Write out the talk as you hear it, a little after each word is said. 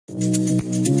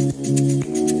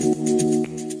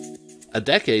A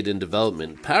decade in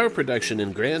development, power production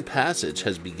in Grand Passage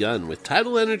has begun, with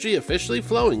tidal energy officially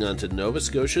flowing onto Nova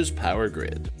Scotia's power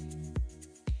grid.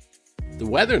 The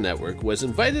Weather Network was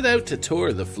invited out to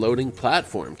tour the floating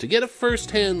platform to get a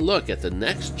first-hand look at the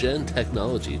next-gen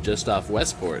technology just off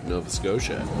Westport, Nova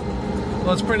Scotia.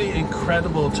 Well, it's pretty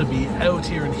incredible to be out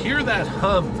here and hear that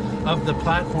hum of the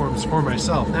platforms for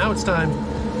myself. Now it's time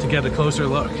to get a closer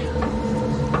look.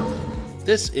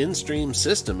 This in-stream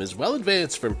system is well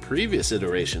advanced from previous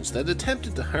iterations that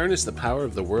attempted to harness the power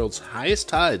of the world's highest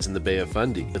tides in the Bay of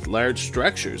Fundy, with large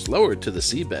structures lowered to the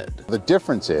seabed. The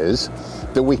difference is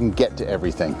that we can get to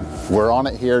everything. We're on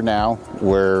it here now,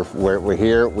 we're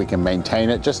here, we can maintain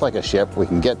it just like a ship, we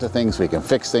can get to things, we can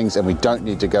fix things, and we don't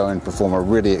need to go and perform a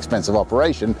really expensive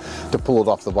operation to pull it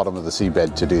off the bottom of the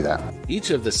seabed to do that. Each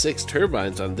of the 6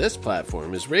 turbines on this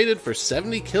platform is rated for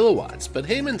 70 kilowatts, but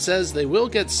Heyman says they will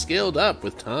get scaled up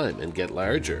with time and get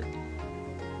larger.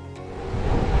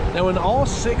 Now, when all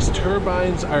 6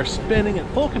 turbines are spinning at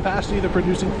full capacity, they're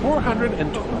producing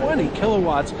 420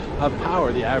 kilowatts of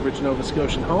power. The average Nova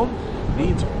Scotian home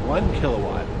needs 1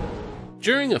 kilowatt.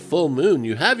 During a full moon,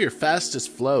 you have your fastest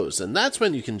flows, and that's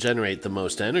when you can generate the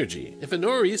most energy. If a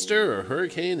nor'easter or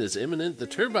hurricane is imminent, the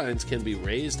turbines can be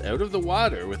raised out of the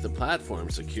water with the platform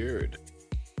secured.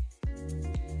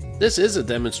 This is a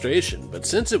demonstration, but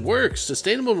since it works,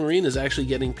 Sustainable Marine is actually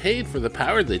getting paid for the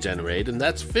power they generate, and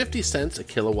that's 50 cents a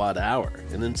kilowatt hour,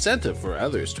 an incentive for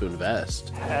others to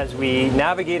invest. As we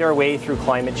navigate our way through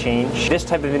climate change, this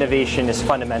type of innovation is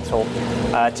fundamental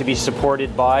to be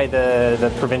supported by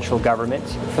the provincial government.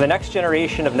 For the next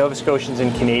generation of Nova Scotians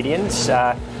and Canadians,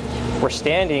 we're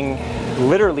standing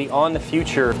literally on the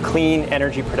future of clean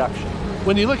energy production.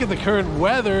 When you look at the current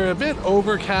weather, a bit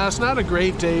overcast, not a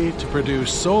great day to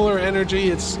produce solar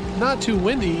energy. It's not too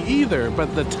windy either,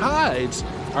 but the tides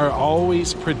are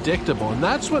always predictable, and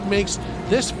that's what makes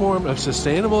this form of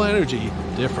sustainable energy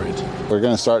different. We're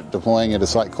going to start deploying at a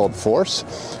site called Force,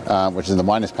 which is in the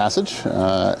Minus Passage,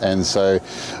 and so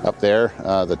up there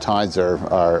the tides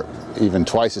are even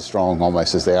twice as strong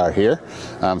almost as they are here.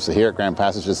 So here at Grand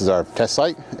Passage, this is our test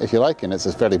site, if you like, and it's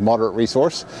a fairly moderate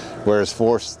resource, whereas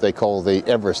Force they call the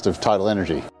Everest of tidal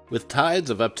energy. With tides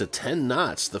of up to 10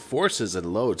 knots, the forces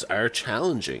and loads are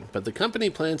challenging, but the company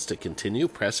plans to continue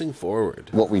pressing forward.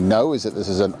 What we know is that this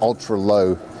is an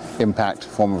ultra-low impact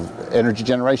form of energy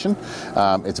generation.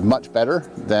 It's much better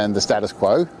than the status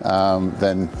quo,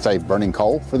 than, say, burning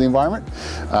coal for the environment,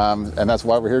 and that's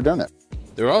why we're here doing it.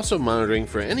 They're also monitoring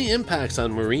for any impacts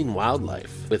on marine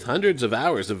wildlife. With hundreds of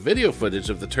hours of video footage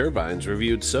of the turbines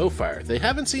reviewed so far, they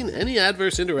haven't seen any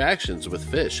adverse interactions with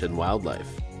fish and wildlife.